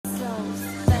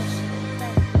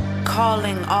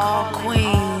calling all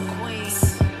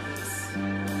queens.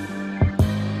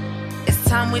 It's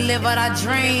time we live out our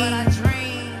dreams.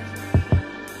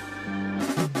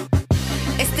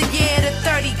 It's the year to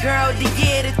 30, girl, the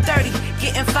year to 30.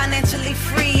 Getting financially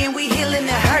free and we healing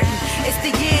and hurting. It's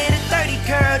the year to 30,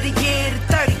 girl, the year to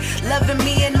 30. Loving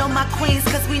me and all my queens,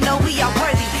 cause we know we are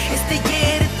worthy. It's the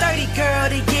year to 30, girl,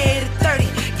 the year to 30.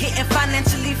 Getting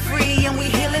financially free and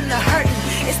we healing the hurting.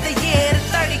 It's the year to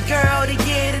 30, girl, the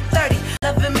year to 30.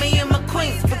 Loving me and my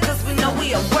queens because we know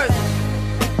we are worthy.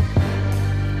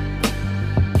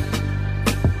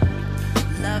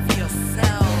 Love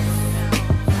yourself.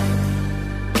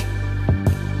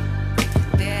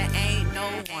 There ain't no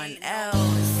one else.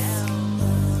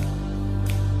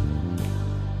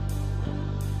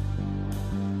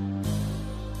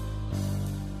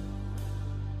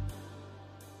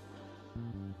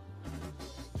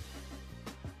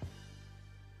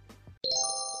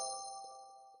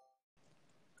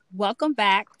 Welcome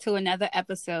back to another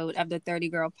episode of the 30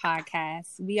 Girl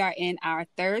Podcast. We are in our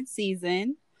third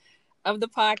season of the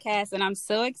podcast, and I'm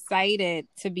so excited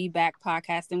to be back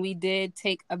podcasting. We did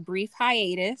take a brief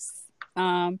hiatus,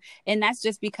 and that's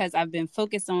just because I've been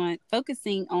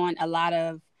focusing on a lot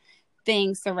of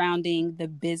things surrounding the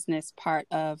business part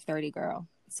of 30 Girl.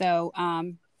 So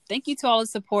thank you to all the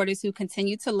supporters who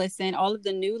continue to listen, all of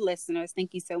the new listeners.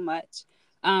 Thank you so much.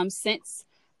 Since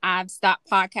I've stopped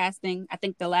podcasting, I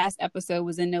think the last episode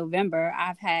was in November,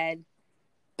 I've had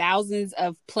thousands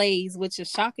of plays, which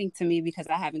is shocking to me because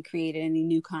I haven't created any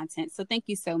new content. So thank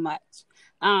you so much.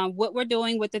 What we're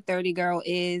doing with the 30 Girl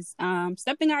is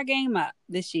stepping our game up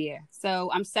this year. So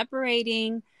I'm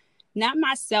separating not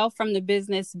myself from the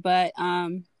business, but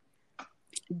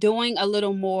doing a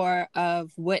little more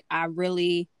of what I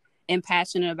really am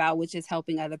passionate about, which is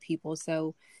helping other people.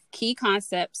 So Key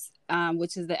Concepts,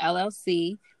 which is the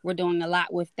LLC, we're doing a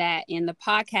lot with that. And the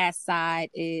podcast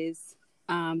side is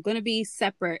going to be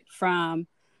separate from,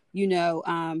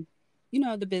 the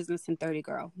business and 30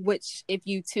 Girl, which if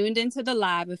you tuned into the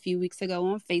live a few weeks ago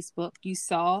on Facebook, you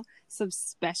saw some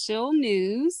special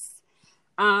news.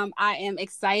 I am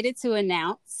excited to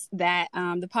announce that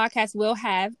the podcast will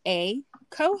have a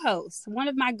co-host. One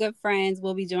of my good friends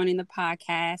will be joining the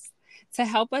podcast to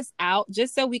help us out,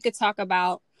 just so we could talk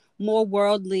about more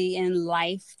worldly and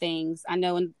life things. I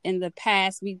know in the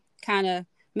past, we kind of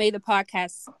made the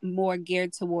podcast more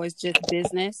geared towards just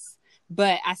business,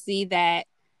 but I see that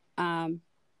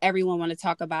everyone want to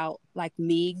talk about like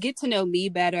me, get to know me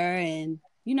better, and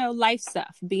life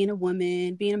stuff, being a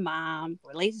woman, being a mom,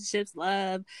 relationships,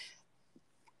 love,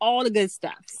 all the good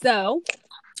stuff. So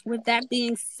with that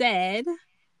being said,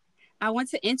 I want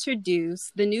to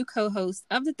introduce the new co-host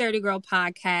of the 30 Girl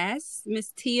Podcast,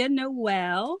 Miss Tia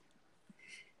Noel.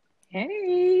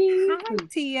 Hey. Hi,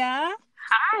 Tia.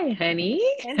 Hi, honey.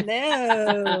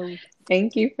 Hello.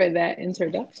 Thank you for that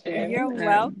introduction. You're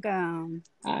welcome.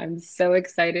 I'm so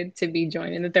excited to be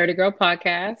joining the 30 Girl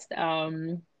Podcast.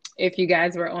 If you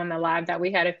guys were on the live that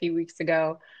we had a few weeks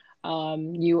ago,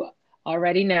 you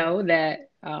already know that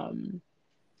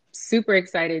super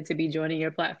excited to be joining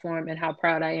your platform and how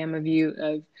proud I am of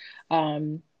you,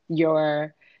 of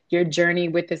your journey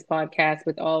with this podcast,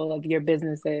 with all of your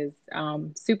businesses.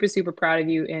 Super, super proud of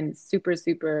you and super,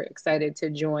 super excited to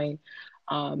join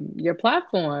your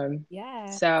platform. Yeah.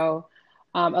 So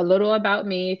a little about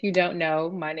me, if you don't know,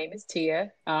 my name is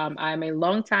Tia. I'm a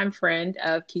longtime friend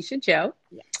of Keisha Joe.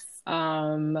 Yes.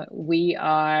 We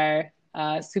are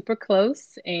super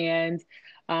close, and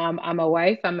I'm a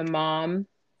wife, I'm a mom.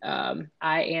 I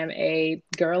am a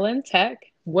girl in tech.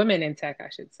 Women in tech, I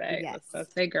should say. Yes.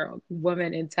 Let's say girl,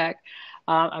 woman in tech.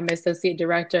 I'm associate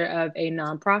director of a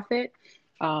nonprofit.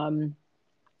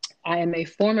 I am a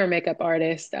former makeup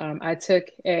artist. I took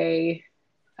a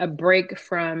break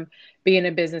from being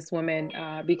a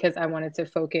businesswoman because I wanted to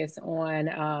focus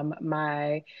on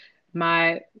my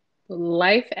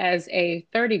life as a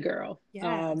 30 girl.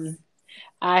 Yes.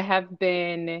 I have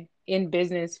been in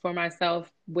business for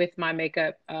myself with my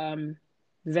makeup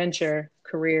venture,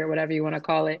 career, whatever you want to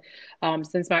call it,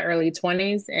 since my early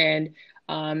 20s. And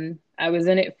I was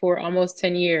in it for almost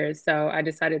 10 years. So I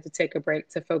decided to take a break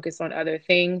to focus on other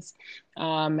things.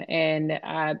 And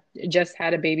I just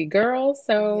had a baby girl.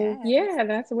 So yeah,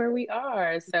 that's where we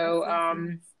are. So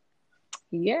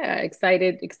yeah,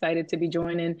 excited to be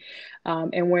joining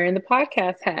and wearing the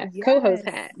podcast hat, co-host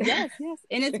hat. Yes.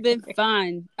 And it's been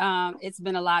fun. It's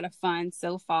been a lot of fun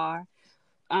so far.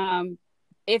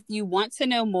 If you want to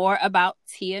know more about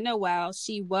Tia Noel,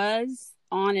 she was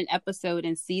on an episode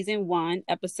in season 1,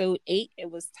 episode 8. It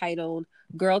was titled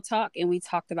Girl Talk, and we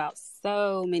talked about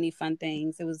so many fun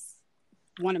things. It was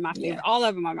one of my favorite. Yeah. All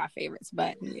of them are my favorites,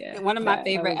 but one of my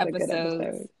favorite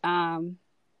episodes.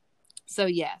 So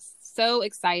yes, so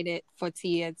excited for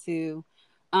Tia to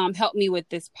help me with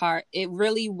this part. It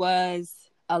really was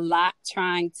a lot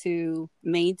trying to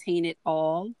maintain it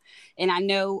all. And I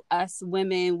know us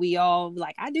women, we all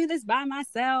like, I do this by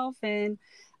myself and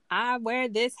I wear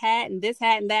this hat and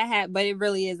that hat, but it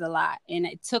really is a lot. And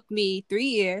it took me 3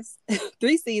 years,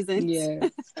 3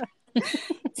 seasons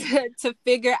to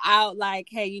figure out like,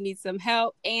 hey, you need some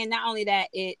help. And not only that,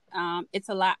 it's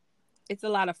a lot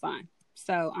of fun.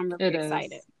 So I'm really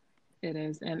excited. It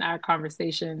is. And our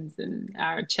conversations and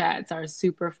our chats are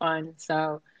super fun.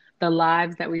 So the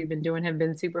lives that we've been doing have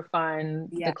been super fun.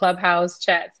 Yes. The Clubhouse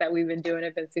chats that we've been doing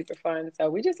have been super fun. So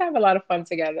we just have a lot of fun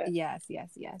together. Yes.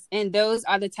 And those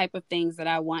are the type of things that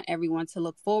I want everyone to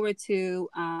look forward to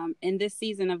in this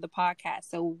season of the podcast.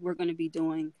 So we're going to be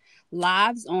doing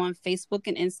lives on Facebook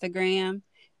and Instagram.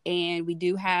 And we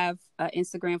do have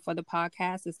Instagram for the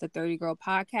podcast. It's the 30 Girl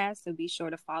Podcast. So be sure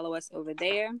to follow us over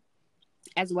there,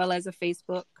 as well as a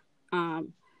Facebook.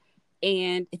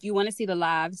 And if you want to see the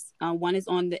lives, one is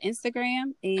on the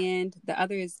Instagram and the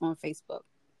other is on Facebook.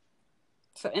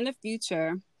 So in the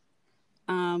future,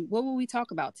 what will we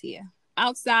talk about, Tia?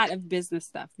 Outside of business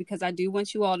stuff, because I do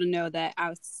want you all to know that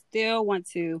I still want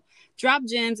to drop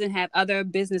gems and have other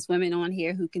business women on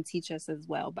here who can teach us as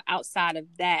well. But outside of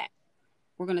that,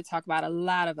 we're going to talk about a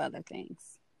lot of other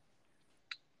things.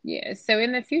 Yeah. So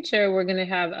in the future, we're going to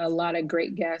have a lot of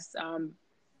great guests.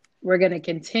 We're going to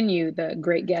continue the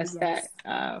great guests that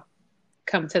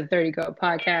come to the 30 Girl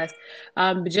Podcast.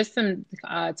 But just some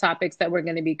topics that we're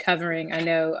going to be covering. I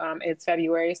know it's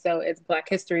February, so it's Black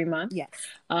History Month. Yes.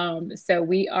 So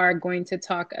we are going to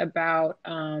talk about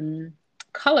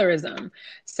colorism.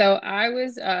 So I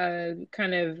was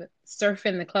kind of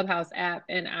surfing the Clubhouse app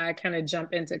and I kind of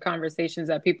jump into conversations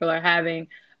that people are having.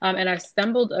 And I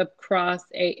stumbled across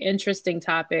a interesting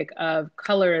topic of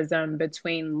colorism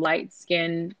between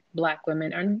light-skinned Black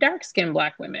women and dark-skinned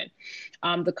Black women.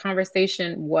 The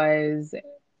conversation was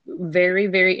very,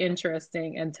 very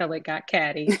interesting until it got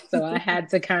catty. So I had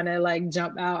to kind of like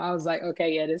jump out. I was like,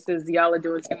 okay, yeah, y'all are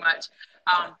doing too much.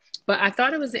 But I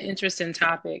thought it was an interesting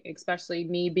topic, especially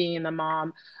me being the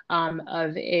mom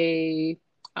of a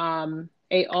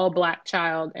all Black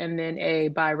child and then a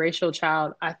biracial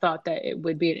child. I thought that it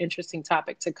would be an interesting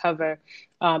topic to cover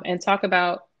and talk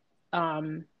about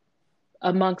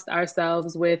amongst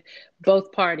ourselves with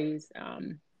both parties,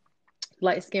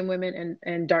 light-skinned women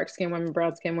and dark-skinned women,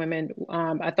 brown-skinned women.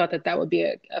 I thought that would be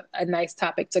a nice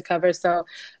topic to cover. So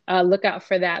look out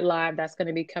for that live. That's going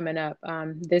to be coming up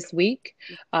this week.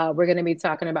 We're going to be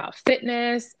talking about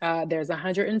fitness. There's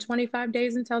 125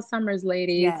 days until summer's,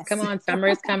 ladies. Yes. Come on, summer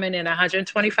is coming in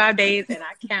 125 days. And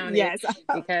I counted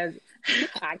because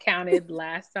I counted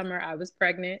last summer. I was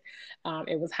pregnant.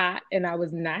 It was hot and I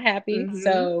was not happy. Mm-hmm.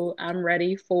 So I'm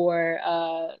ready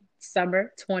for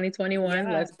summer 2021. Yes.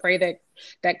 Let's pray that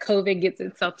COVID gets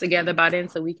itself together by then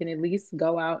so we can at least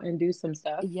go out and do some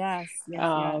stuff. Yes.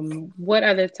 What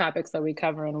other topics are we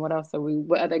covering? What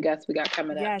other guests we got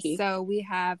coming up? Yes, so we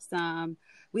have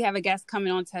a guest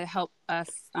coming on to help us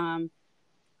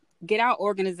get our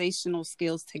organizational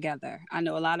skills together. I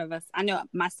know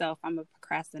myself, I'm a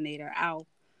procrastinator.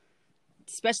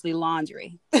 Especially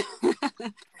laundry. Oh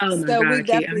my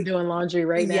God, I'm doing laundry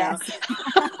right now. Yes.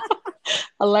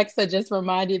 Alexa just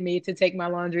reminded me to take my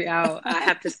laundry out. I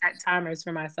have to set timers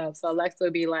for myself. So Alexa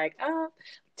would be like,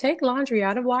 take laundry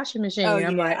out of washing machine.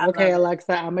 I'm like, okay,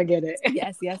 Alexa, I'm going to get it.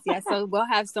 Yes. So we'll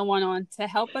have someone on to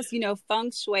help us,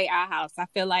 feng shui our house. I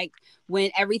feel like when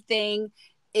everything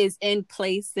is in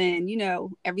place and,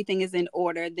 everything is in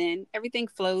order, then everything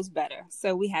flows better.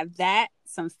 So we have that,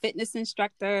 some fitness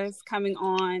instructors coming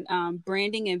on,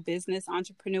 branding and business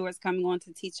entrepreneurs coming on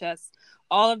to teach us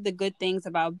all of the good things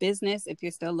about business. If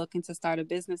you're still looking to start a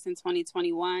business in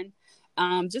 2021,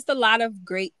 just a lot of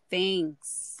great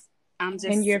things.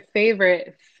 And your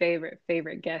favorite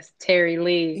guest, Terry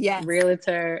Lee, yes.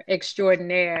 Realtor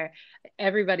extraordinaire.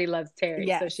 Everybody loves Terry.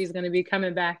 Yes. So she's going to be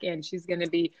coming back and she's going to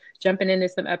be jumping into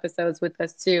some episodes with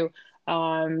us too.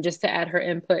 Just to add her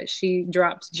input. She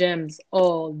drops gems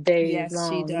all day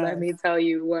long. She does. Let me tell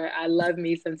you what, I love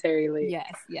me some Terry Lee.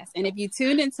 Yes. And if you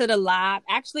tuned into the live,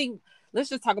 actually,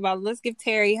 let's give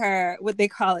Terry her, what they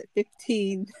call it,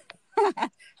 15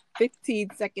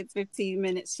 seconds, 15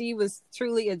 minutes. She was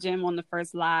truly a gem on the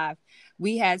first live.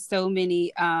 We had so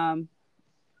many,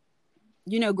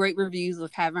 great reviews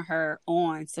of having her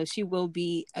on. So she will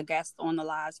be a guest on the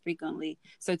lives frequently.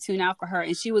 So tune out for her.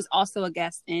 And she was also a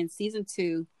guest in season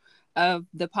 2 of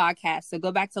the podcast. So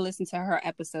go back to listen to her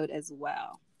episode as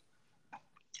well.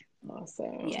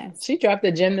 Awesome. Yes. She dropped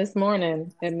the gem this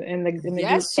morning in the group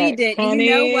Yes, she text. did. And you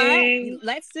know what?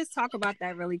 Let's just talk about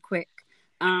that really quick.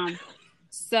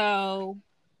 So,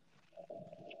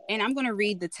 and I'm going to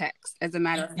read the text as a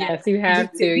matter of fact. Yes, you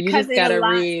have to. You just got to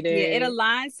read it. Yeah, it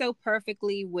aligns so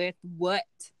perfectly with what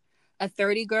a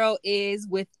 30 girl is,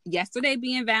 with yesterday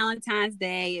being Valentine's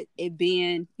Day, it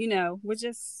being, you know, it was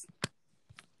just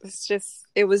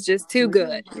too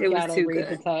good. It was too read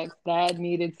good. The text.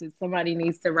 Somebody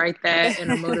needs to write that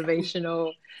in a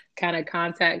motivational kind of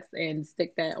context and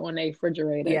stick that on a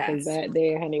refrigerator, because that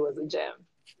there, honey, was a gem.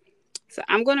 So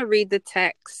I'm going to read the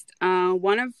text.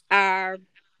 One of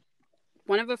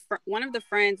the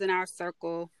friends in our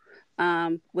circle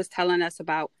was telling us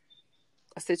about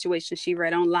a situation she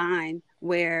read online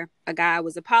where a guy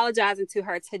was apologizing to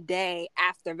her today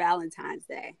after Valentine's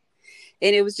Day.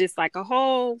 And it was just like a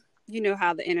whole, you know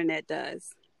how the internet does.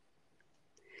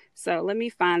 So let me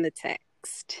find the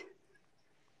text.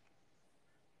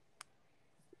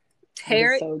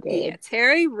 Terry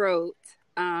wrote,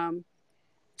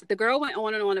 the girl went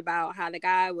on and on about how the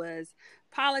guy was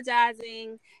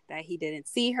apologizing, that he didn't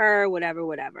see her,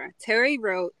 whatever. Terry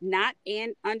wrote, not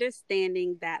in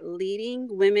understanding that leading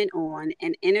women on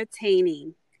and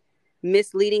entertaining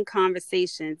misleading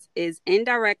conversations is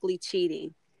indirectly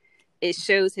cheating. It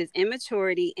shows his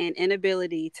immaturity and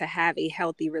inability to have a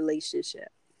healthy relationship.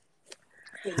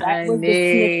 That was the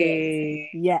snippet.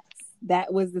 Yes,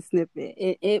 that was the snippet.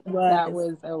 That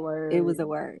was a word. It was a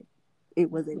word.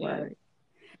 It was a word.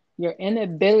 Your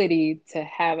inability to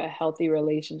have a healthy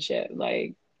relationship,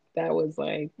 like that was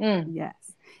like, yes.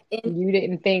 And you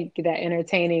didn't think that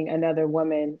entertaining another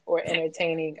woman or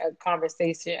entertaining a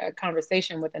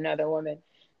conversation with another woman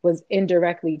was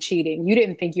indirectly cheating. You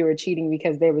didn't think you were cheating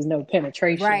because there was no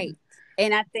penetration. Right.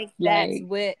 And I think that's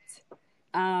what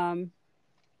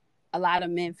a lot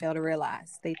of men fail to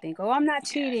realize. They think, oh, I'm not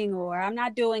cheating or I'm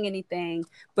not doing anything.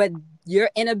 But your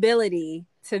inability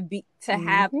to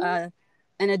have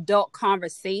an adult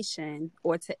conversation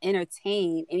or to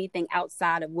entertain anything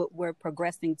outside of what we're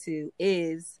progressing to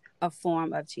is a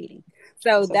form of cheating.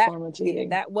 So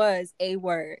that was a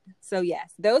word. So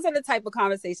yes, those are the type of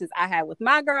conversations I had with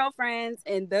my girlfriends,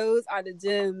 and those are the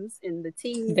gems in the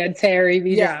tea that Terry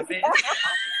be dropping.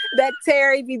 That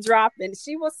Terry be dropping.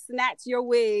 She will snatch your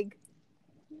wig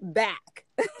back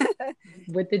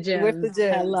with the gems. With the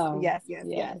gems. Hello.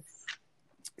 Yes.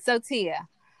 So Tia,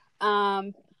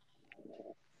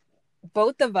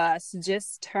 both of us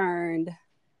just turned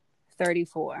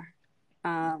 34.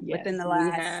 Within the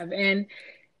last and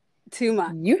 2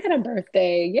 months. You had a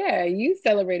birthday. Yeah, you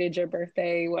celebrated your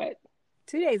birthday, what?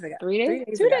 2 days ago. 3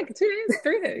 days? 2 days.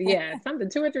 3 days. Yeah, something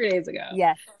 2 or 3 days ago.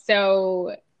 Yeah.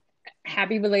 So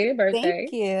happy belated birthday.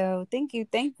 Thank you.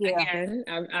 Again,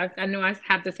 I know I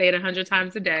have to say it 100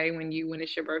 times a day when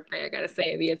it's your birthday. I got to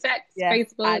say it via text,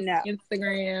 Facebook,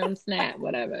 Instagram, Snap,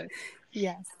 whatever.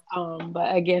 Yes.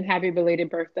 But again, happy belated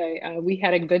birthday. We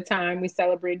had a good time. We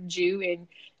celebrated you in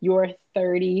your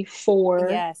 34.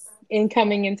 Yes.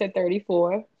 Coming into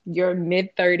 34, your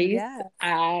mid-30s. Yes.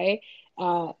 I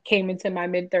came into my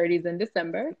mid-30s in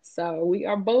December. So we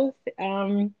are both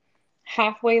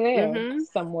halfway there,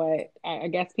 somewhat. I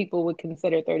guess people would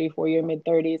consider 34 your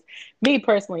mid-30s. Me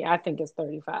personally, I think it's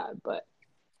 35, but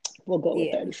we'll go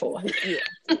with 34.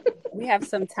 Yeah. We have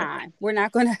some time. We're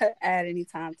not going to add any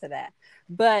time to that.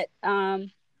 But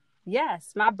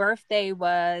yes, my birthday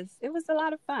was a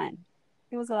lot of fun.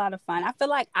 It was a lot of fun. I feel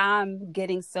like I'm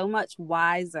getting so much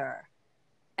wiser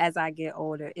as I get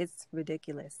older. It's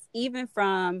ridiculous. Even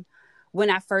from when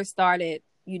I first started,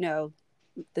 the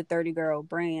 30 Girl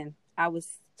brand, I was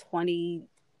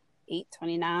 28,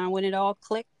 29 when it all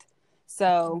clicked.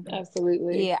 So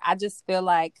absolutely. Yeah, I just feel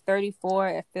like 34,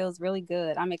 it feels really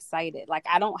good. I'm excited. Like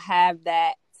I don't have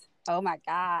that, oh my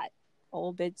God,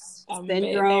 old bitch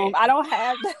syndrome. I don't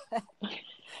have that.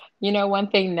 One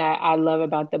thing that I love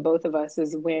about the both of us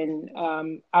is when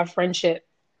our friendship,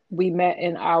 we met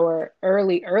in our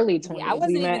early 20s. Yeah, I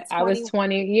wasn't even 20. I was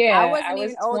 20. Yeah, I wasn't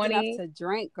even old enough to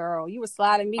drink, girl. You were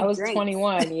sliding me drinks. I was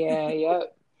 21. Yeah,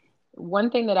 yep. One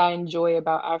thing that I enjoy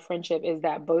about our friendship is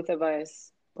that both of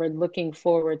us were looking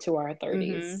forward to our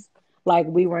 30s. Like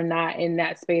we were not in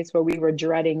that space where we were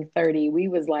dreading 30. We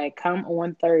was like, come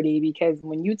on 30, because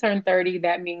when you turn 30,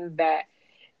 that means that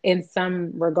in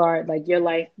some regard, like your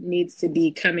life needs to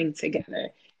be coming together.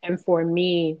 And for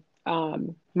me,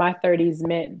 my 30s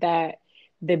meant that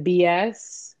the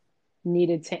BS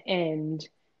needed to end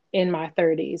in my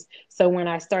 30s. So when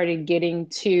I started getting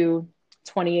to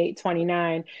 28,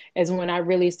 29 is when I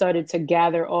really started to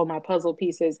gather all my puzzle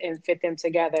pieces and fit them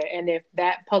together. And if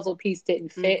that puzzle piece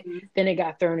didn't fit, then it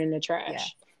got thrown in the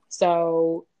trash.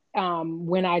 So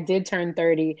when I did turn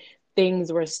 30,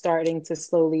 things were starting to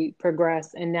slowly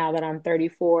progress. And now that I'm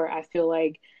 34, I feel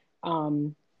like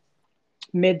um,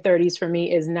 mid 30s for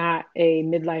me is not a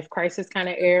midlife crisis kind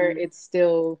of era. Mhm. It's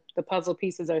still, the puzzle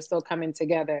pieces are still coming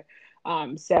together.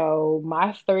 So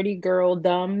my 30 girl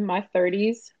dumb, my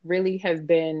 30s really have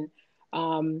been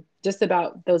just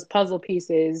about those puzzle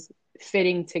pieces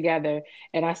fitting together.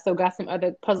 And I still got some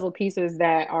other puzzle pieces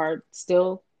that are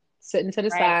still sitting to the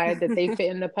Right. side that they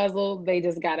fit in the puzzle. They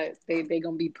just gotta, they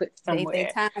gonna be put They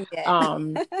somewhere. time yet.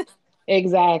 Um,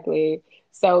 exactly.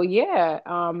 So yeah,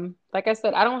 like I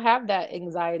said, I don't have that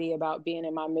anxiety about being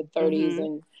in my mid 30s,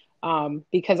 Hmm. and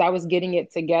because I was getting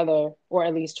it together, or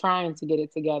at least trying to get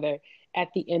it together at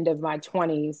the end of my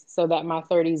 20s, so that my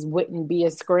 30s wouldn't be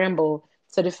a scramble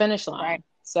to the finish Right. line.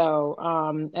 So,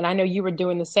 and I know you were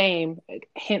doing the same.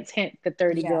 Hint, hint, the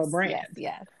 30 girl Yes, yes, brand.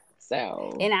 yes.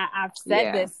 So, And I've said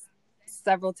yeah. this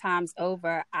several times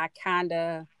over. I kind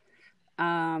of,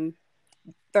 um,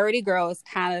 30 girls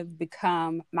kind of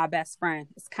become my best friend.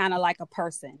 It's kind of like a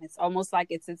person. It's almost like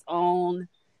it's its own,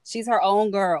 she's her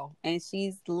own girl and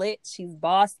she's lit, she's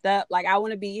bossed up. Like I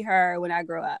want to be her when I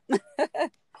grow up.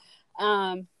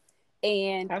 um,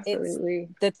 and it's Absolutely.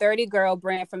 the 30 girl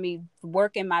brand for me.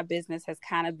 Working my business has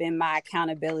kind of been my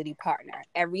accountability partner.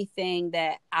 Everything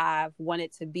that I've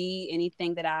wanted to be,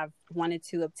 anything that I've wanted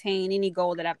to obtain, any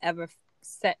goal that I've ever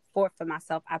set forth for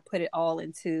myself, I put it all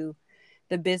into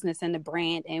the business and the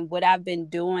brand. And what I've been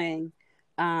doing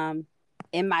um,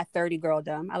 in my 30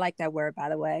 girldom, I like that word, by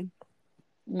the way,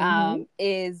 Mm-hmm.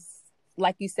 is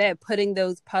like you said, putting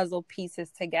those puzzle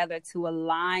pieces together to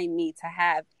align me to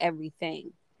have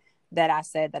everything that I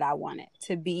said that I wanted,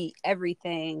 to be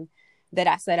everything that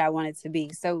I said I wanted to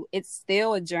be. So it's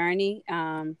still a journey,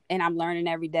 and I'm learning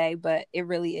every day, but it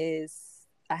really is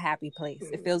a happy place.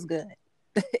 It feels good.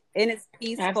 And it's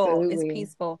peaceful. It's Absolutely.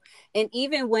 peaceful. And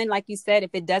even when, like you said,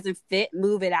 if it doesn't fit,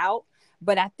 move it out.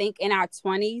 But I think in our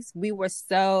 20s, we were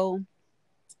so,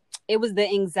 it was the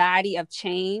anxiety of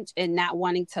change and not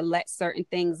wanting to let certain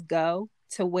things go,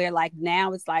 to where like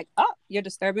now it's like, oh, you're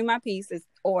disturbing my peace.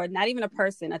 Or not even a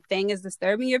person, a thing is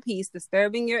disturbing your peace,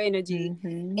 disturbing your energy,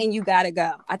 Mm-hmm. and you gotta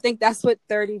go. I think that's what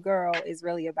 30 girl is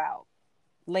really about,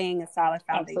 laying a solid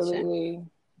foundation. Absolutely.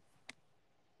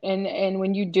 And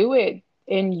when you do it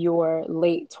in your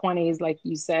late 20s, like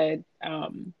you said,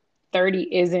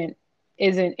 30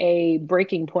 isn't a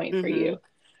breaking point for Mm-hmm.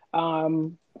 you.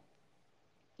 Um,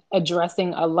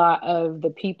 Addressing a lot of the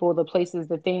people, the places,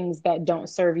 the things that don't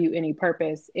serve you any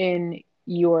purpose in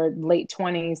your late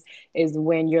 20s is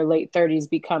when your late 30s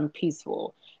become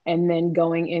peaceful. And then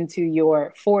going into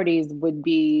your 40s would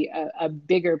be a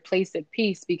bigger place of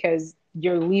peace because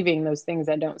you're leaving those things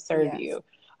that don't serve Yes. you.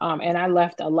 And I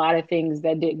left a lot of things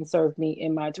that didn't serve me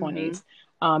in my Mm-hmm. 20s,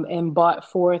 and brought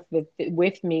forth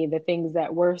with me the things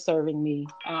that were serving me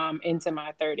into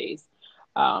my 30s.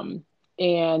 Um,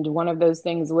 and one of those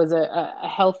things was a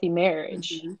healthy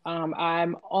marriage. Mm-hmm.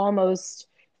 I'm almost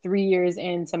 3 years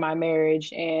into my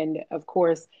marriage, and of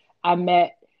course, I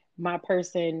met my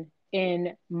person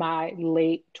in my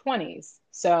late 20s.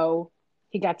 So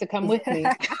he got to come with me.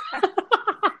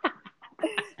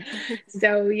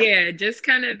 So yeah, just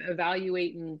kind of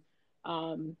evaluating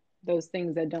those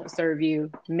things that don't serve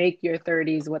you. Make your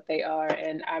 30s what they are,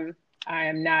 and I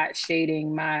am not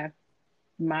shading my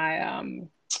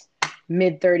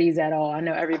mid 30s at all. I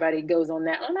know everybody goes on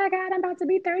that. Oh my God, I'm about to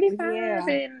be 35 Yeah.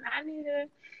 and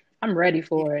I'm ready Yeah.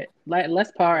 for it.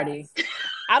 Let's party. Yes.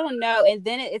 I don't know. And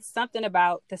then it's something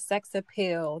about the sex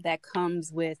appeal that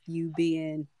comes with you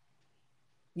being,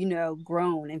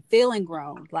 grown and feeling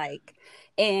grown. Like,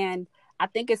 and I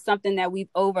think it's something that we've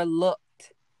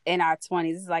overlooked in our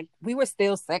 20s. It's like we were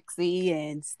still sexy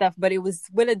and stuff, but it was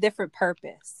with a different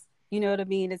purpose. You know what I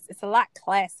mean? It's a lot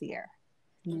classier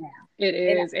now. It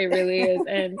And is. It really is.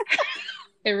 And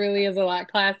it really is a lot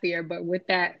classier. But with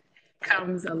that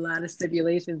comes a lot of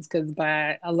stipulations because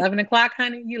by 11 o'clock,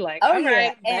 honey, you like, oh all yeah,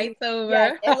 right, and night's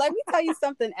yes, over. and let me tell you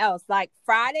something else. Like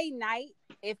Friday night,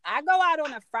 if I go out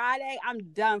on a Friday,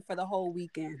 I'm done for the whole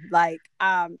weekend. Like,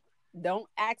 don't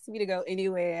ask me to go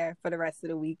anywhere for the rest of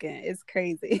the weekend. It's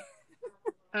crazy.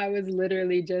 I was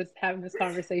literally just having this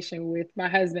conversation with my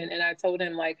husband, and I told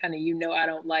him, like, honey, I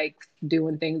don't like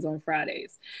doing things on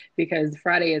Fridays because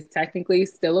Friday is technically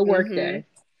still a work Mm-hmm. day,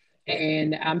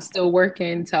 and I'm still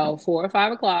working till 4 or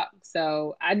 5 o'clock.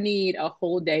 So I need a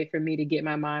whole day for me to get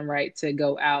my mind right to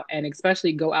go out, and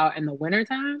especially go out in the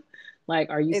wintertime. Like,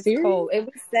 are you It's serious? cold. It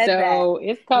was said that. So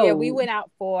it's Yeah, we cold. went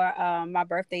out for my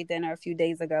birthday dinner a few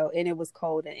days ago, and it was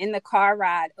cold. And in the car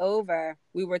ride over,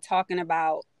 we were talking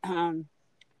about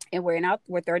and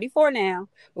we're 34 now.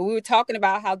 But we were talking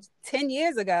about how 10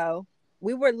 years ago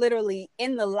we were literally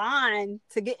in the line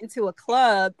to get into a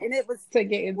club, and it was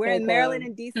we're in Maryland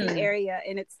and DC area,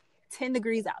 and it's 10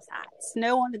 degrees outside,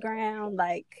 snow on the ground.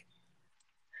 Like,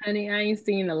 honey, I ain't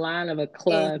seen the line of a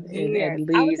club in at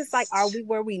least. I was just like,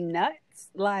 were we nuts?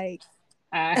 Like,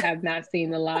 I have not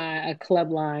seen a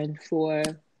club line for.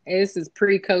 This is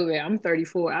pre-COVID. I'm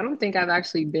 34. I don't think I've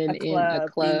actually been in a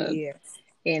club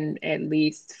in at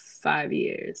least 5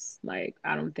 years. Like,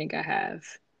 I don't think I have.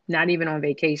 Not even on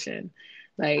vacation.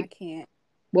 Like, I can't.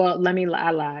 Well,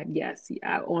 I lied. Yes,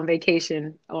 on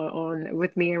vacation on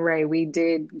with me and Ray, we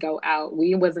did go out.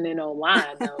 We wasn't in no line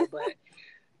though, but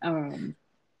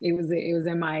it was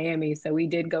in Miami, so we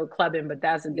did go clubbing. But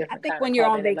that's a different. I think when you're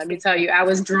on vacation, let me tell you, I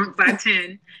was drunk by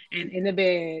 10 and in the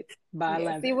bed by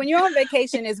 11. See, when you're on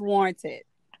vacation, it's warranted,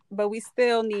 but we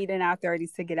still need in our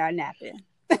 30s to get our nap in.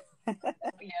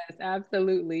 Yes,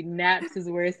 absolutely. Naps is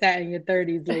where it's at in your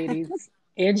 30s, ladies.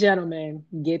 And gentlemen,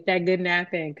 get that good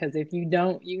nap in, because if you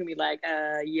don't, you can be like,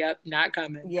 yep, not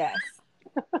coming. Yes.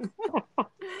 So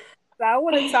I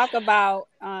want to talk about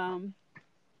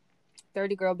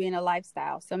 30 Girl being a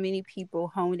lifestyle. So many people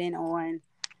hone in on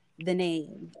the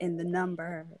name and the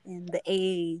number and the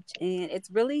age, and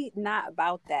it's really not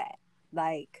about that.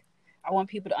 Like, I want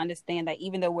people to understand that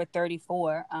even though we're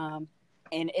 34, and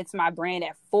it's my brand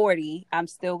at 40, I'm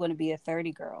still going to be a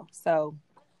 30 girl. So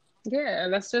yeah,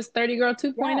 that's just 30 Girl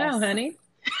 2.0, yes. Honey.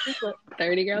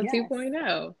 30 Girl, yes.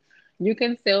 2.0. You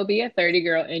can still be a 30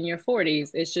 girl in your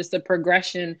 40s. It's just a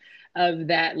progression of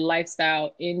that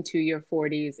lifestyle into your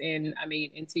 40s and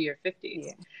into your 50s.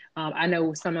 Yeah. I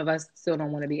know some of us still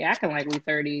don't want to be acting like we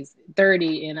 30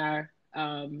 in our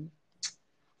 40s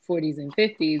and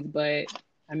 50s, but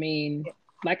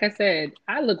like I said,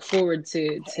 I look forward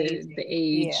to the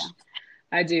age. Yeah.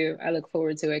 I do. I look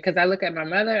forward to it because I look at my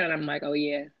mother and I'm like, oh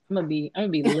yeah, I'm gonna be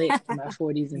lit in my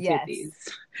 40s and yes. 50s.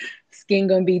 Skin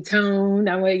gonna be toned.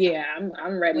 I'm ready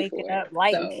Waking for up, it.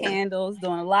 lighting candles,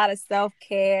 doing a lot of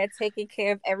self-care, taking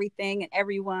care of everything and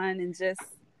everyone, and just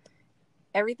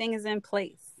everything is in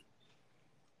place.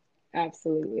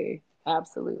 Absolutely.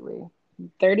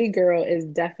 30 Girl is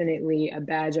definitely a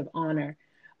badge of honor.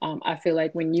 I feel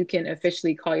like when you can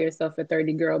officially call yourself a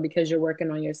 30 Girl because you're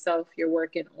working on yourself, you're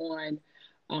working on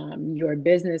your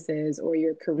businesses or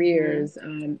your careers,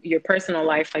 your personal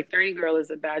life, like 30 Girl is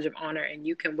a badge of honor, and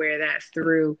you can wear that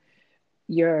through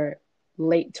your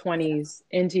late 20s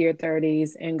into your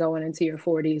 30s and going into your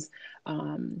 40s.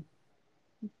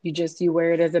 You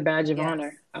wear it as a badge of yes.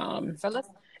 honor.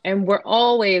 And we're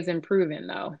always improving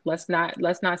though. Let's not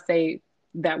say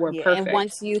that we're perfect. And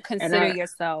once you consider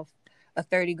yourself a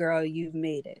 30 girl, you've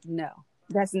made it. No,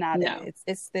 that's not it.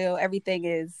 It's still, everything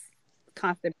is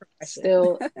constant progression.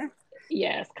 Still,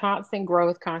 yes, constant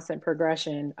growth, constant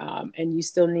progression.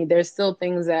 And there's still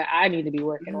things that I need to be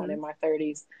working on in my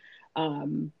 30s,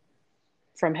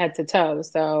 from head to toe.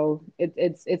 So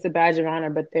it's a badge of honor,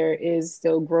 but there is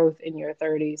still growth in your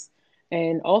 30s,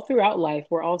 and all throughout life,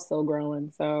 we're all still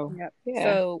growing. So, yep. Yeah.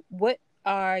 So what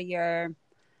are your,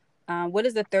 what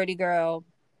is a 30 girl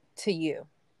to you?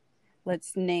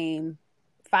 Let's name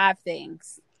 5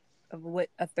 things of what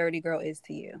a 30 girl is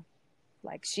to you.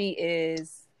 Like, she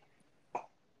is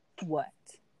what?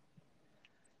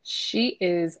 She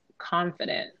is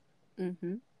confident.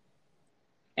 Mm-hmm.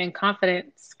 And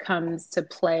confidence comes to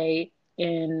play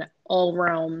in all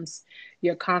realms.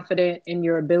 You're confident in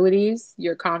your abilities.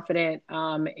 You're confident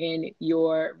in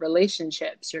your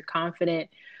relationships. You're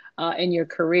confident in your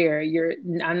career.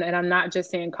 And I'm not just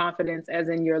saying confidence as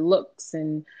in your looks,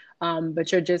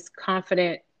 but you're just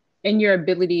confident in your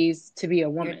abilities to be a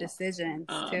woman. Your decisions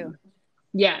too.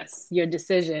 Yes, your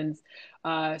decisions.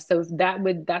 So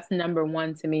that's number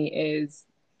one to me, is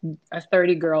a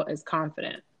 30 girl is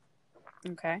confident.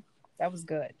 Okay, that was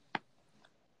good.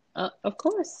 Of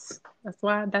course. That's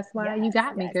why you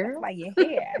got me, girl. That's why you're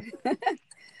here.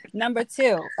 Number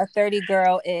 2, a 30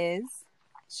 girl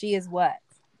she is what?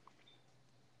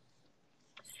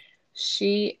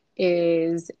 She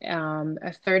is,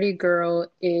 a 30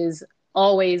 girl is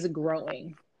always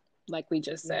growing, like we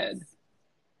just said. Yes.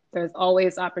 There's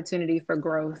always opportunity for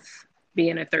growth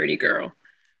being a 30 girl.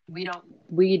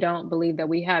 We don't believe that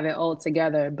we have it all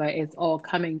together, but it's all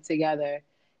coming together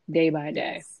day by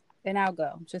day. Yes. And I'll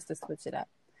go just to switch it up.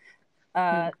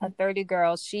 A 30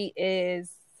 girl, she is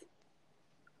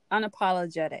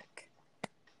unapologetic.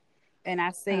 And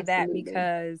I say Absolutely. That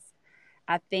because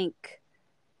I think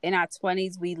in our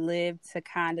 20s, we live to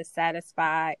kind of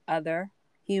satisfy other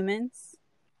humans,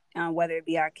 whether it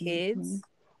be our kids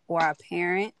or our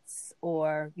parents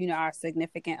or, you know, our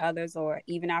significant others or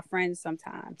even our friends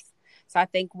sometimes. So I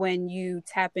think when you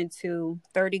tap into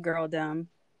 30 girldom,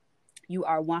 you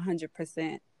are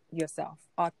 100% yourself,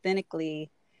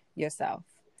 authentically yourself.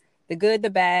 The good, the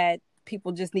bad,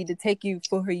 people just need to take you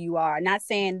for who you are. Not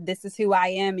saying this is who I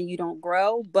am and you don't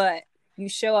grow, but you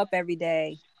show up every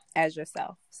day as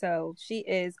yourself. So she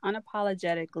is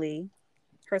unapologetically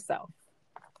herself.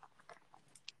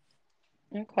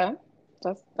 Okay.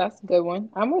 That's a good one.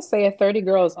 I'm gonna say a 30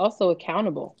 girl is also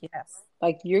accountable. Yes.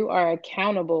 Like you are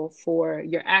accountable for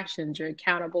your actions. You're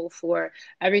accountable for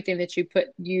everything that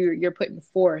you're putting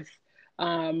forth.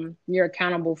 You're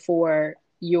accountable for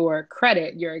your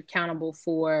credit. You're accountable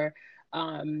for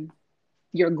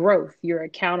your growth. You're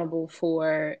accountable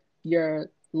for your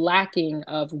lacking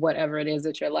of whatever it is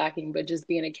that you're lacking, but just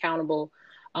being accountable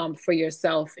for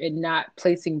yourself and not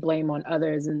placing blame on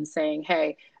others and saying,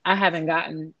 hey, I haven't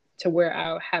gotten to where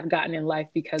I have gotten in life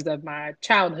because of my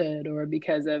childhood or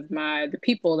because of the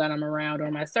people that I'm around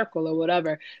or my circle or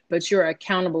whatever, but you're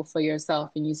accountable for yourself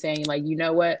and you saying like, you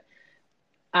know what?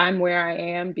 I'm where I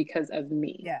am because of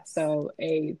me. Yes. So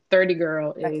a 30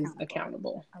 girl is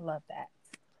accountable. I love that.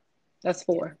 That's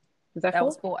 4. Yeah. Is that 4? That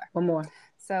was 4. One more.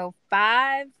 So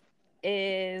 5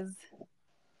 is,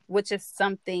 which is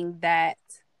something that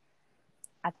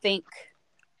I think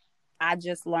I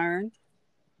just learned,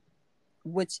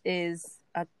 which is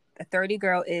a 30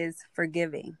 girl is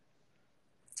forgiving.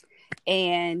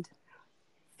 And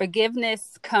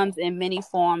forgiveness comes in many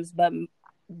forms, but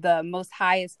the most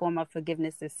highest form of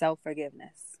forgiveness is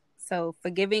self-forgiveness. So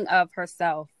forgiving of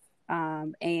herself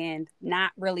and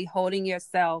not really holding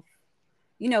yourself,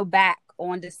 you know, back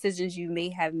on decisions you may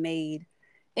have made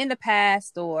in the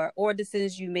past or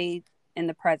decisions you made in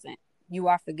the present. You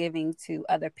are forgiving to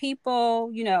other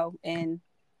people, you know, and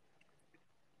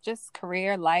just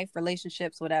career, life,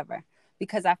 relationships, whatever,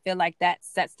 because I feel like that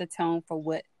sets the tone for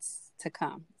what's to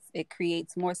come. It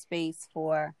creates more space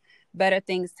for better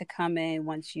things to come in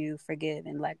once you forgive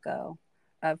and let go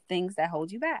of things that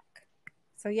hold you back.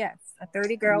 So yes, a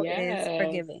 30 girl is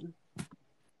forgiving.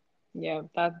 Yeah,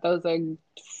 those are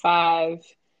 5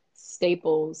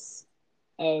 staples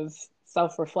of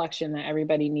self-reflection that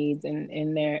everybody needs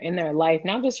in their life,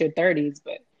 not just your 30s,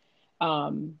 but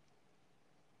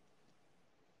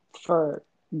for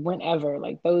whenever.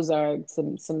 Like those are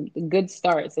some good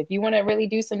starts. If you want to really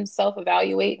do some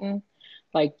self-evaluating,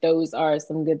 like those are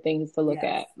some good things to look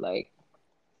at. Like,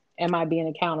 am I being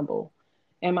accountable?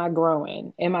 Am I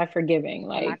growing? Am I forgiving?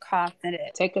 Like, am I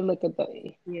confident? Take a look at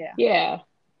yeah,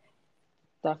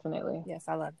 definitely. Yes,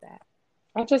 I love that.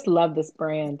 I just love this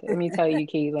brand. Let me tell you,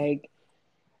 Key, like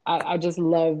I just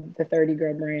love the 30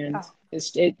 Girl brand. Oh.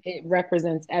 It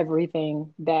represents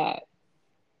everything that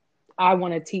I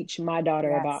want to teach my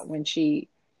daughter about when she's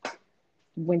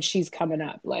coming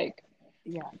up. Like,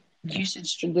 yeah, you should.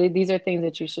 These are things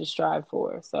that you should strive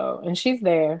for. So, and she's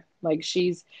there. Like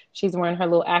she's wearing her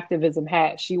little activism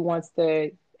hat. She wants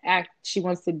to act. She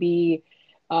wants to be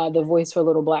the voice for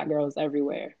little Black girls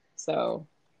everywhere. So.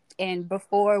 And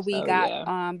before we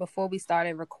before we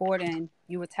started recording,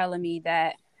 you were telling me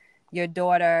that your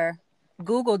daughter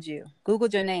Googled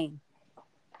your name.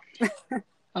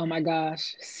 Oh my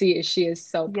gosh. She is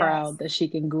so proud that she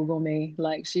can Google me.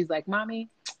 Like, she's like, Mommy,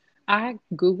 I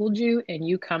Googled you and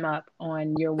you come up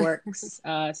on your work's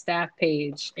staff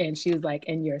page. And she was like,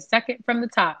 and you're second from the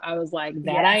top. I was like,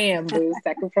 that I am, boo,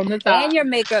 second from the top. And your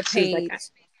makeup page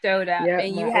showed up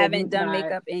and you haven't done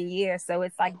makeup in years. So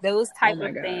it's like those type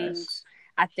of things,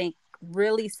 I think,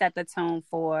 really set the tone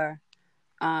for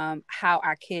how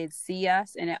our kids see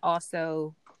us. And it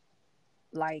also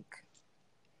like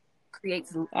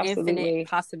creates infinite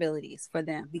possibilities for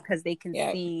them because they can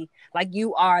see, like,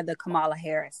 you are the Kamala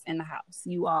Harris in the house.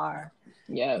 You are,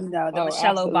 you know, the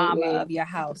Michelle Obama of your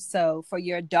house. So for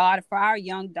your daughter, for our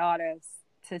young daughters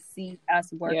to see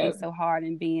us working so hard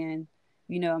and being,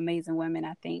 you know, amazing women,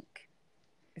 I think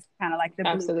it's kind of like the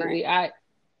blueprint.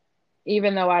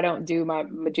 Even though I don't do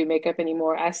makeup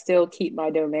anymore, I still keep my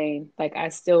domain. Like, I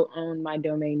still own my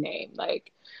domain name.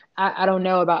 Like, I don't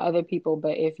know about other people,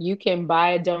 but if you can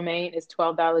buy a domain, it's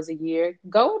 $12 a year.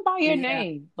 Go and buy your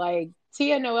name. Like,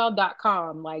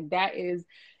 TiaNoel.com. Like, that is,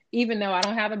 even though I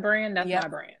don't have a brand, that's my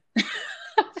brand.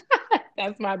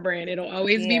 That's my brand. It'll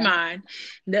always be mine.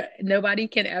 Nobody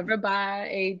can ever buy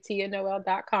a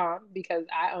TiaNoel.com because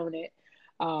I own it.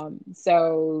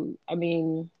 So, I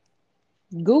mean,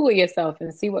 Google yourself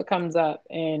and see what comes up.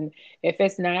 And if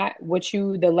it's not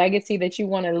the legacy that you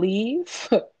want to leave,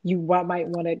 you might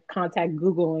want to contact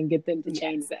Google and get them to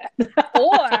change that.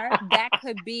 Or that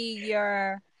could be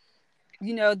your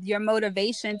your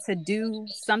motivation to do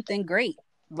something great.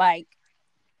 Like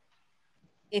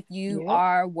if you Yep.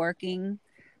 are working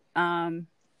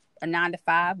a 9 to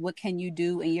 5, what can you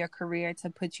do in your career to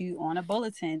put you on a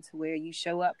bulletin to where you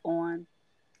show up on,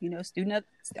 student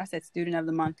of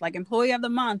the month, like employee of the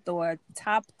month or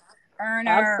top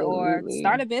earner or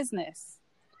start Absolutely. a business.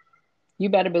 You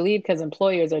better believe, because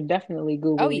employers are definitely Oh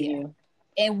Googling yeah. you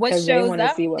And what because they shows want to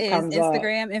up see what is comes up.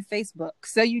 Instagram and Facebook.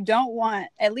 So you don't want,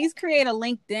 at least create a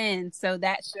LinkedIn so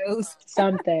that shows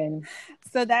Something.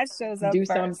 up Do first.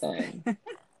 something.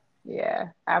 Yeah,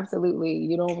 absolutely.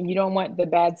 You don't want the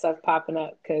bad stuff popping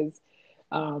up, because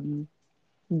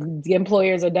the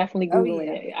employers are definitely Oh Googling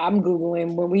yeah. it. I'm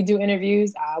Googling when we do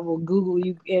interviews. I will Google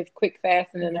you if quick,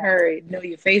 fast, and in a Yes. hurry. Know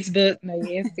your Facebook, know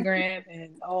your Instagram,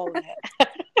 and all that.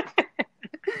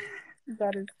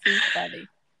 That is too funny.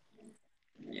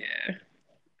 Yeah.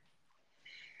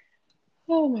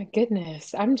 Oh my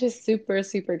goodness. I'm just super,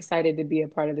 super excited to be a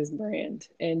part of this brand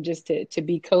and just to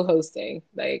be co-hosting.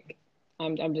 Like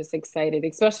I'm just excited,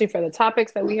 especially for the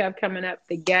topics that we have coming up,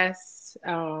 the guests,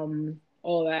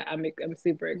 all that. I'm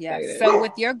super Yes. excited. So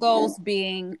with your goals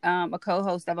being a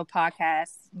co-host of a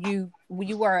podcast, you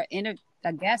were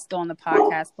a guest on the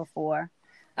podcast before.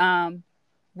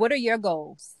 What are your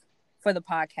goals for the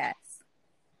podcast?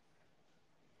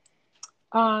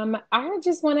 I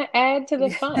just want to add to the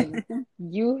fun.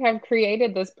 You have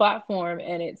created this platform,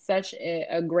 and it's such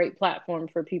a great platform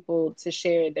for people to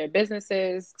share their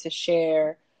businesses, to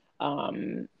share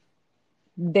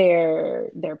their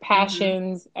Mm-hmm.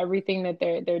 passions, everything that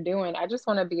they're doing. I just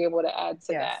want to be able to add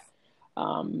to Yes.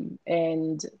 that.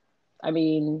 And I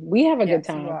mean, we have a good Yes,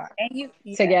 you time are. And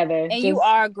together. you Just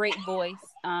are a great voice.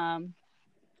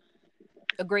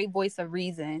 A great voice of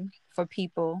reason for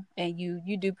people, and you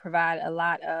do provide a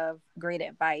lot of great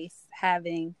advice,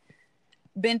 having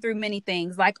been through many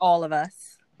things like all of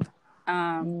us.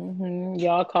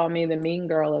 y'all call me the mean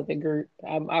girl of the group.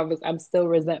 I'm still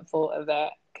resentful of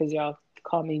that because y'all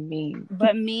call me mean.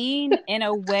 But mean in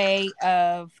a way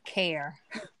of care.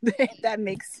 That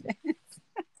makes sense.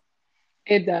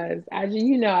 It does. I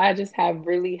just have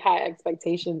really high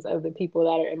expectations of the people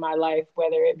that are in my life,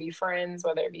 whether it be friends,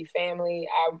 whether it be family.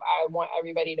 I want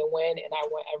everybody to win, and I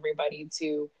want everybody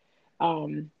to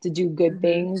do good Mm-hmm.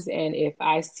 things. And if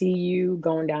I see you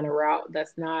going down a route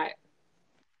that's not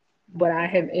what I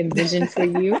have envisioned for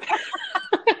you,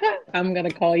 I'm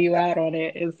gonna call you out on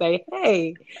it and say,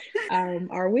 "Hey,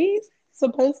 are we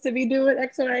supposed to be doing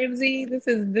X, Y, and Z? This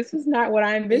is not what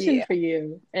I envisioned Yeah. for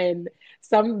you." And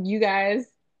some you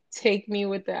guys take me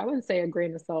with I wouldn't say a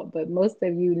grain of salt, but most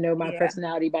of you know my Yeah.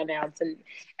 personality by now.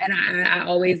 And I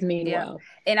always mean Yeah. well.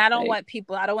 And I don't Like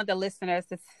want the listeners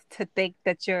to think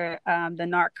that you're the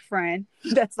narc friend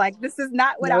that's like, this is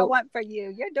not what I nope. want for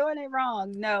you. You're doing it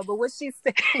wrong. No, but what she's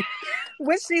saying,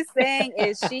 what she's saying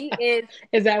is she is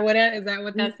Is that what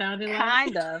that sounded like?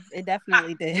 kind of, it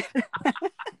definitely did.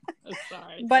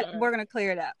 Sorry, But sorry. we're going to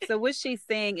clear it up. So what she's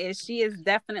saying is she is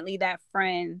definitely that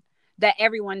friend that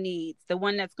everyone needs. The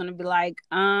one that's going to be like,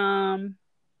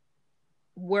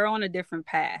 we're on a different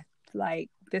path. Like,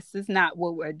 this is not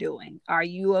what we're doing. Are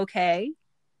you okay?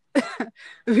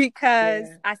 Because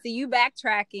Yeah. I see you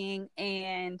backtracking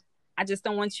and I just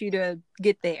don't want you to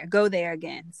go there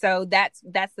again. So that's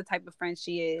the type of friend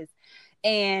she is.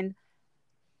 And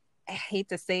I hate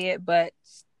to say it, but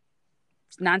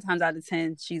 9 times out of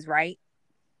 10, she's right.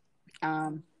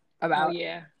 Oh About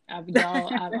yeah. I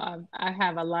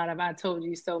have a lot of I told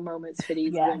you so moments for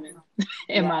these yeah, women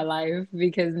in yeah. my life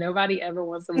because nobody ever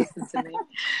wants to listen to me.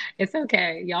 It's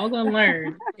okay. Y'all gonna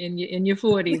learn in your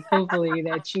 40s, hopefully,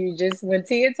 that you just when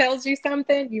Tia tells you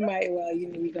something, you might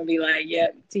you're gonna be like,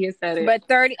 yep, Tia said it. But a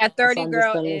So 30 I'm just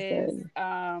girl gonna is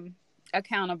listen.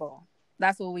 accountable.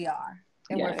 That's what we are.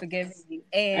 And we're Yes. forgiving.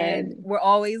 And And we're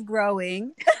always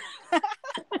growing.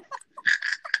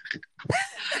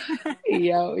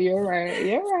 yo, you're right.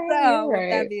 You're right. You're So with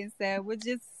that right. being said,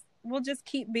 we'll just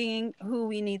keep being who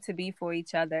we need to be for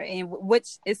each other, and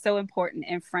which is so important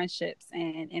in friendships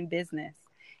and in business.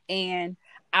 And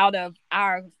out of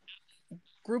our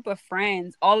group of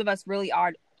friends, all of us really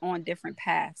are on different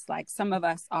paths. Like some of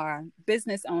us are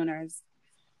business owners,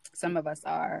 some of us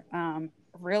are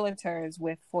realtors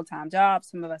with full-time jobs,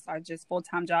 some of us are just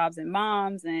full-time jobs and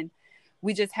moms, and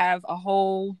we just have a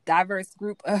whole diverse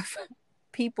group of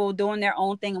people doing their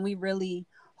own thing, and we really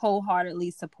wholeheartedly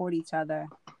support each other.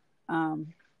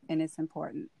 And it's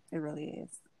important. It really is.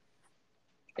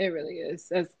 It really is.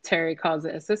 As Terry calls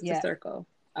it, a sister Yeah. circle.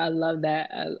 I love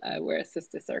that. We're a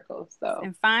sister circle. So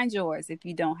And find yours if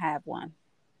you don't have one.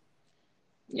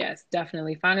 yes,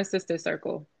 definitely find a sister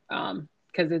circle.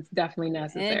 because it's definitely And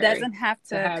necessary. it doesn't have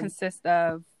to consist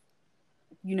of,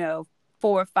 4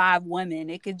 or 5 women.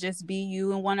 It could just be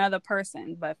you and one other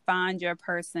person, but find your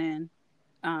person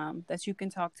that you can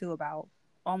talk to about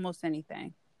almost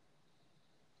anything.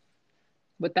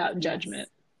 Without judgment.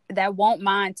 That won't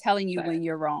mind telling you when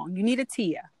you're wrong. You need a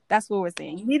Tia. That's what we're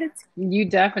saying. You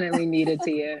definitely need a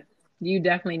Tia. You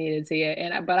definitely need a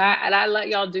Tia. But I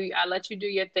let you do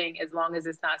your thing as long as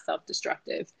it's not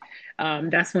self-destructive.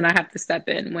 That's when I have to step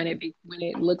in. When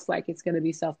it looks like it's going to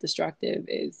be self-destructive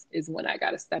is when I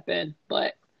got to step in.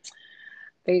 But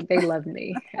they love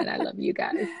me, and I love you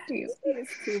guys too.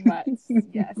 It's too much.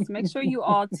 Yes. Make sure you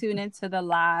all tune into the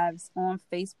lives on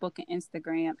Facebook and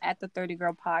Instagram at the 30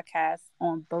 Girl Podcast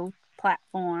on both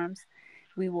platforms.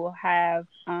 We will have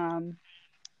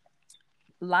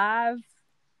live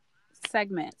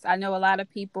segments. I know a lot of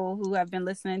people who have been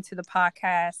listening to the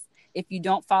podcast, if you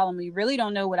don't follow me, really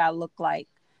don't know what I look like.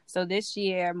 So this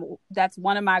year, that's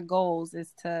one of my goals,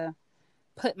 is to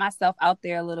put myself out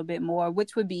there a little bit more,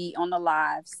 which would be on the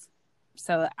lives.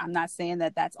 So I'm not saying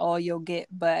that that's all you'll get,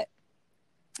 but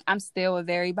I'm still a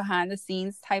very behind the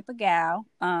scenes type of gal.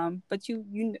 But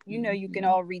you know, you can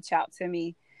all reach out to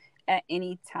me at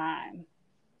any time.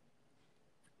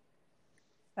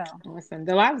 So listen,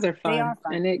 the lives are fun. They are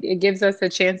fun. And it gives us a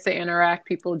chance to interact.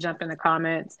 People jump in the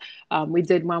comments. We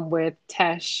did one with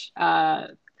Tesh,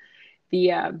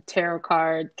 the tarot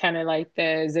card, kind of like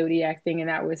the zodiac thing, and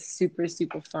that was super,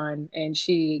 super fun. And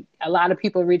a lot of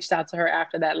people reached out to her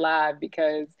after that live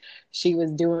because she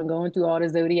was going through all the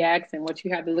zodiacs and what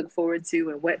you have to look forward to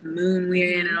and what moon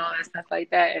we're in and all that stuff like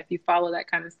that. If you follow that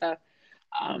kind of stuff,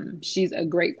 she's a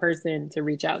great person to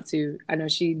reach out to. I know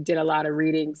she did a lot of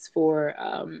readings for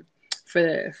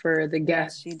the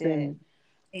guests. Yes, she did.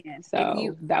 And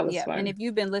so that was fun. And if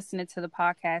you've been listening to the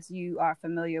podcast, you are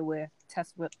familiar with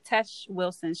Tesh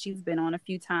Wilson. She's been on a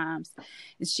few times,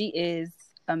 and she is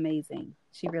amazing.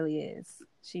 She really is.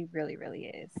 She really, really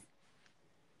is.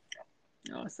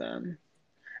 Awesome.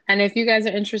 And if you guys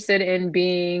are interested in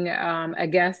being a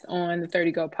guest on the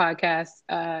 30 Girl Podcast,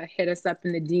 hit us up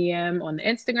in the DM on the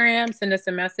Instagram, send us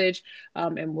a message,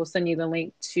 and we'll send you the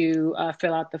link to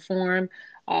fill out the form.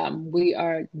 We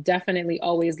are definitely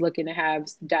always looking to have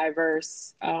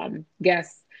diverse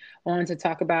guests on to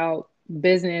talk about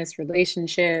business,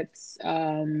 relationships,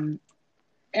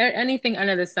 anything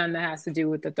under the sun that has to do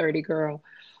with the 30 Girl,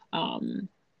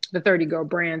 the 30 Girl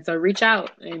brand. So reach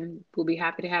out and we'll be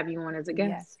happy to have you on as a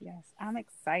guest. Yes. I'm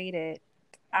excited.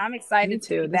 Me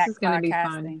too. This is going to be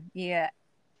fun. Yeah.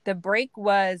 The break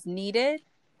was needed,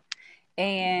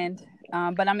 and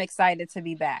but I'm excited to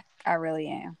be back. I really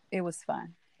am. It was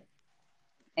fun.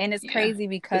 And it's crazy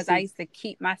because I used to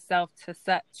keep myself to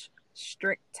such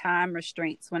strict time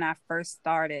restraints when I first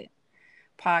started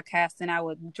podcasting. I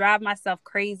would drive myself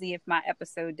crazy if my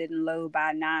episode didn't load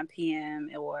by 9 p.m.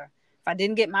 or if I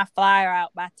didn't get my flyer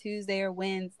out by Tuesday or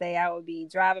Wednesday. I would be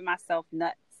driving myself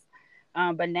nuts.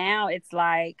 But now it's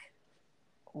like,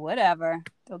 whatever.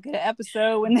 You'll get an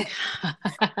episode when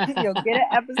you'll get an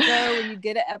episode when you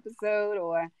get an episode,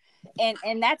 or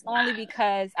and that's only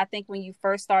because I think when you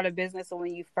first start a business or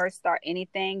when you first start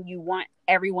anything, you want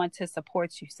everyone to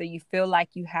support you. So you feel like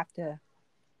you have to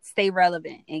stay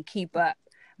relevant and keep up.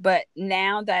 But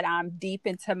now that I'm deep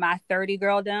into my 30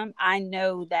 girldom, I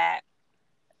know that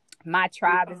my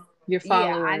tribe is your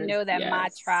followers. Yeah, I know that my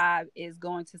tribe is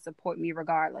going to support me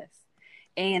regardless.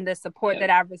 And the support that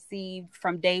I've received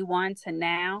from day one to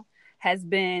now has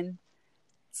been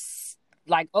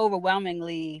like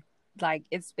overwhelmingly, like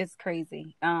it's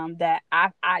crazy. That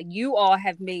you all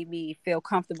have made me feel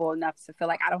comfortable enough to feel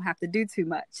like I don't have to do too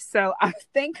much. So I'm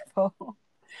thankful.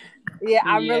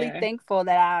 I'm really thankful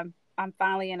that I'm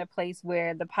finally in a place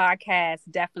where the podcast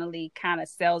definitely kind of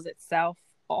sells itself.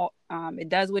 It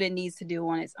does what it needs to do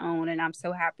on its own, and I'm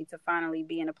so happy to finally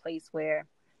be in a place where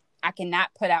I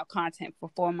cannot put out content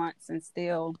for 4 months and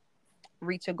still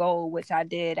reach a goal, which I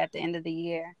did at the end of the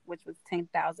year, which was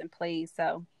 10,000 plays.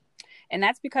 So, and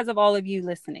that's because of all of you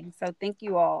listening. So thank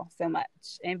you all so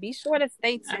much. And be sure to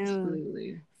stay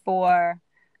tuned for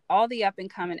all the up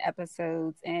and coming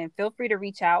episodes, and feel free to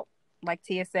reach out. Like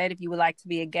Tia said, if you would like to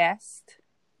be a guest,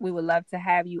 we would love to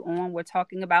have you on. We're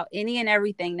talking about any and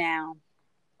everything now.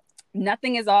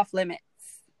 Nothing is off limits.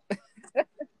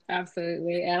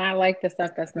 Absolutely. And I like the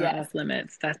stuff that's not off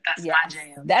limits. That's my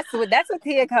jam. That's what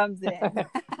Tia comes in.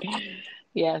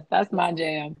 Yes, that's my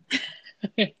jam.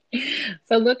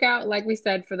 So look out, like we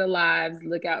said, for the lives,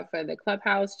 look out for the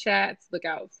Clubhouse chats, look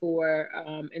out for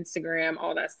Instagram,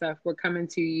 all that stuff. We're coming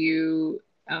to you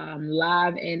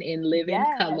live and in living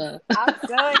color. I'm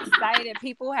so excited.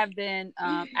 People have been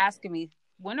asking me,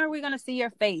 when are we going to see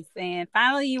your face? And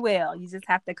finally you will. You just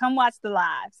have to come watch the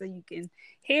live so you can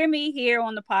hear me here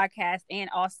on the podcast and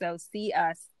also see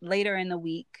us later in the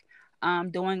week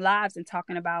doing lives and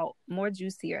talking about more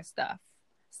juicier stuff.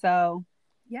 So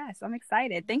yes, I'm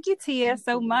excited. Thank you, Tia,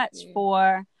 so much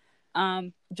for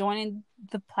joining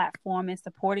the platform and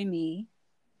supporting me,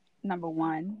 number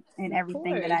one, in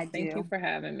everything that I do. Thank you for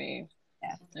having me.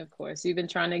 Yeah. Of course. You've been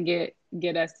trying to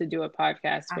get us to do a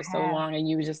podcast for so long, and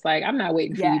you were just like, I'm not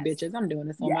waiting for you bitches. I'm doing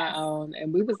this on my own.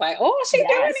 And we was like, oh, she's doing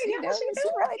it. She's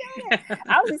really doing it.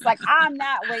 I was just like, I'm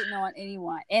not waiting on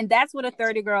anyone. And that's what a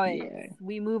 30 girl is. Yeah.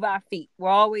 We move our feet. We're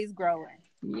always growing.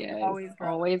 Yes. Always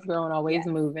growing, always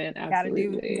moving.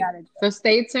 Absolutely. Gotta do. So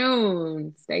stay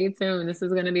tuned. This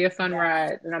is going to be a fun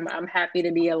ride. And I'm happy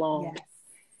to be along. Yes.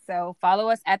 So follow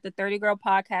us at the 30 Girl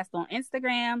Podcast on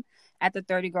Instagram, at the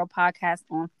 30 Girl Podcast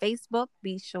on Facebook.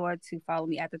 Be sure to follow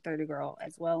me at the 30 Girl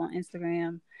as well on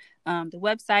Instagram. The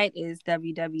website is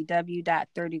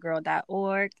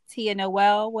www.30girl.org. Tia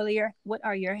Noel, what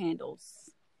are your handles?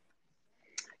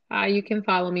 You can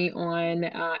follow me on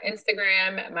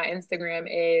Instagram. My Instagram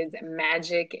is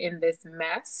Magic in This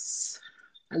Mess.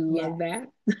 I love that.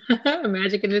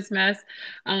 Magic in This Mess.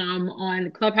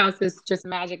 On Clubhouse is just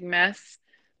Magic Mess.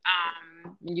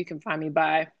 You can find me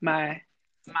by my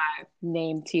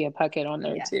name, Tia Puckett, on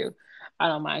there too. I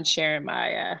don't mind sharing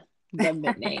my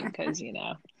government name because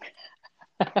the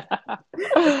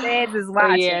feds is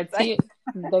watching.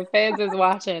 The feds is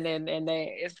watching, and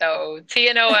so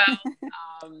Tia Noel.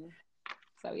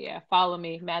 So follow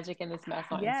me, Magic in This Mess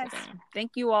on Instagram.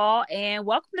 Thank you all, and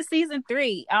welcome to season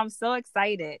 3. I'm so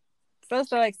excited, so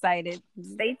excited.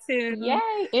 Stay tuned.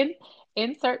 Yay!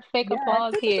 Insert fake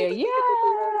applause here. Yay!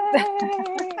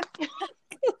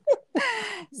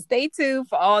 Stay tuned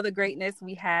for all the greatness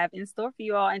we have in store for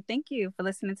you all, and thank you for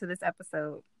listening to this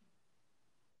episode.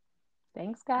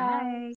 Thanks, guys. Bye.